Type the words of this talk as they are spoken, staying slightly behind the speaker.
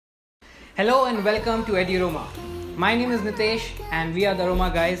Hello and welcome to Ediroma. My name is Nitesh and we are the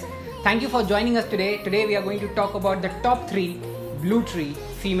Aroma guys. Thank you for joining us today. Today we are going to talk about the top 3 Blue Tree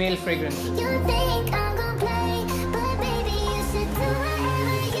female fragrances.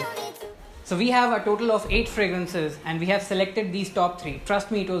 So we have a total of 8 fragrances and we have selected these top 3.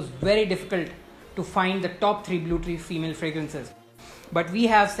 Trust me, it was very difficult to find the top 3 Blue Tree female fragrances. But we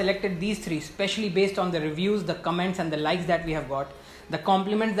have selected these 3 specially based on the reviews, the comments and the likes that we have got, the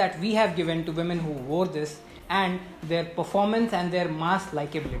compliments that we have given to women who wore this, and their performance and their mass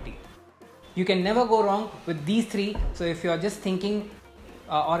likability. You can never go wrong with these 3. So if you are just thinking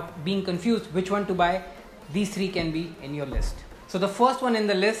or being confused which one to buy, these 3 can be in your list. So the first one in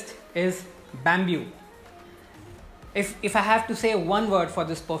the list is Bamboo. If I have to say one word for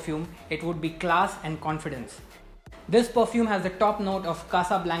this perfume, it would be class and confidence. This perfume has the top note of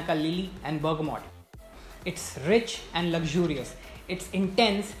Casablanca lily and bergamot. It's rich and luxurious. It's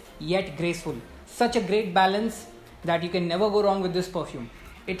intense yet graceful. Such a great balance that you can never go wrong with this perfume.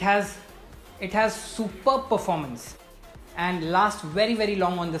 It has superb performance and lasts very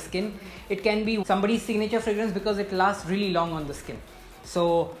long on the skin. It can be somebody's signature fragrance because it lasts really long on the skin.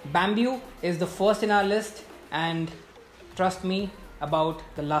 So Bamboo is the first in our list, and trust me about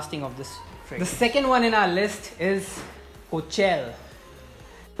the lasting of this fragrance. The second one in our list is Coachelle.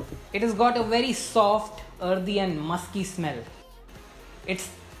 It has got a very soft, earthy and musky smell. It's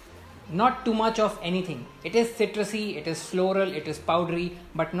not too much of anything. It is citrusy, it is floral, it is powdery,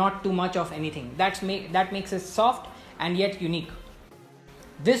 but not too much of anything. That makes it soft and yet unique.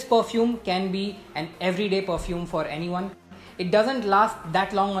 This perfume can be an everyday perfume for anyone. It doesn't last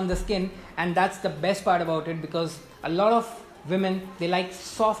that long on the skin, and that's the best part about it, because a lot of women, they like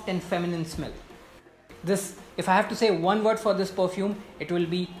soft and feminine smell. If I have to say one word for this perfume, it will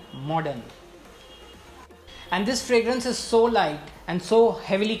be modern. And this fragrance is so light and so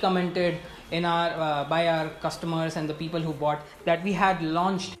heavily commented by our customers and the people who bought, that we had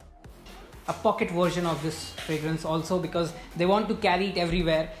launched a pocket version of this fragrance also, because they want to carry it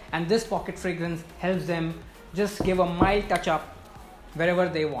everywhere, and this pocket fragrance helps them just give a mild touch up wherever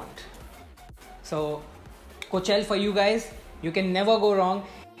they want. So Coachelle for you guys, you can never go wrong.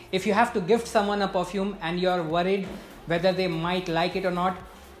 If you have to gift someone a perfume and you're worried whether they might like it or not,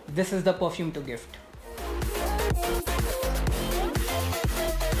 this is the perfume to gift.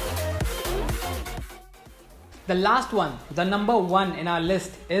 The last one, the number 1 in our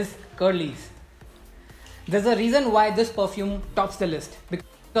list, is Curly's. There's a reason why this perfume tops the list,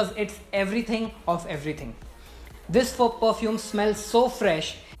 because it's everything of everything. This perfume smells so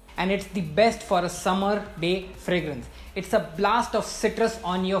fresh, and it's the best for a summer day fragrance. It's a blast of citrus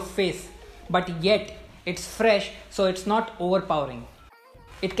on your face, but yet it's fresh, so it's not overpowering.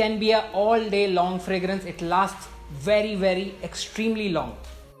 It can be an all day long fragrance. It lasts very extremely long.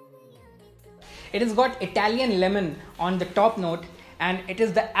 It has got Italian lemon on the top note, and it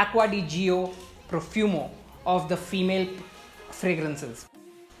is the Acqua di Gio Profumo of the female fragrances.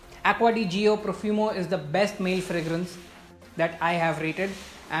 Acqua di Gio Profumo is the best male fragrance that I have rated,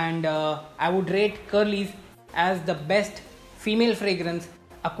 and I would rate Curly's as the best female fragrance,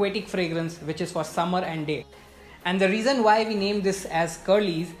 aquatic fragrance, which is for summer and day. And the reason why we named this as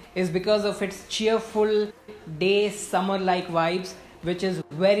Curly's is because of its cheerful day summer-like vibes, which is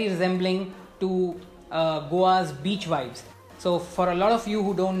very resembling to Goa's beach vibes. So for a lot of you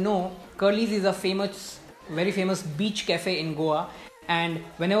who don't know, Curly's is a very famous beach cafe in Goa, and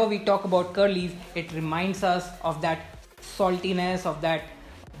whenever we talk about Curly's, it reminds us of that saltiness, of that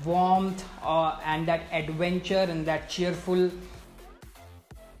warmth, and that adventure and that cheerful.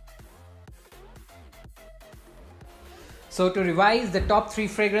 So to revise the top 3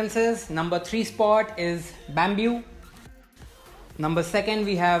 fragrances, number 3 spot is Bamboo, number 2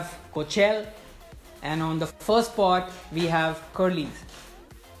 we have Coachelle, and on the first spot we have Curly's.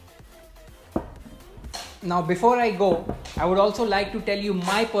 Now before I go, I would also like to tell you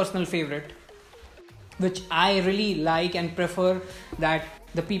my personal favorite, which I really like and prefer that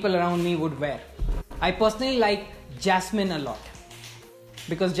the people around me would wear. I personally like Jasmine a lot,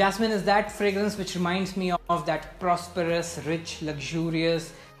 because Jasmine is that fragrance which reminds me of that prosperous, rich,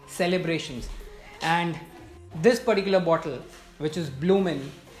 luxurious celebrations. And this particular bottle, which is Bloomin',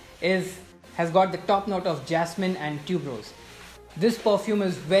 has got the top note of jasmine and tuberose. This perfume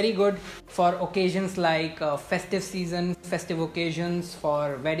is very good for occasions like festive season, festive occasions,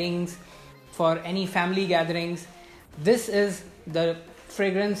 for weddings, for any family gatherings. This is the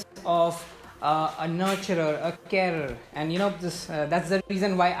fragrance of a nurturer, a carer, and that's the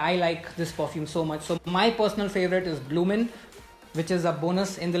reason why I like this perfume so much. So my personal favorite is Bloomin', which is a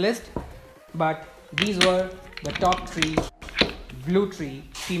bonus in the list, but these were the top 3 Blue Tree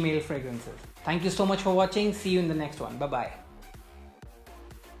female fragrances. Thank you so much for watching. See you in the next one. Bye bye.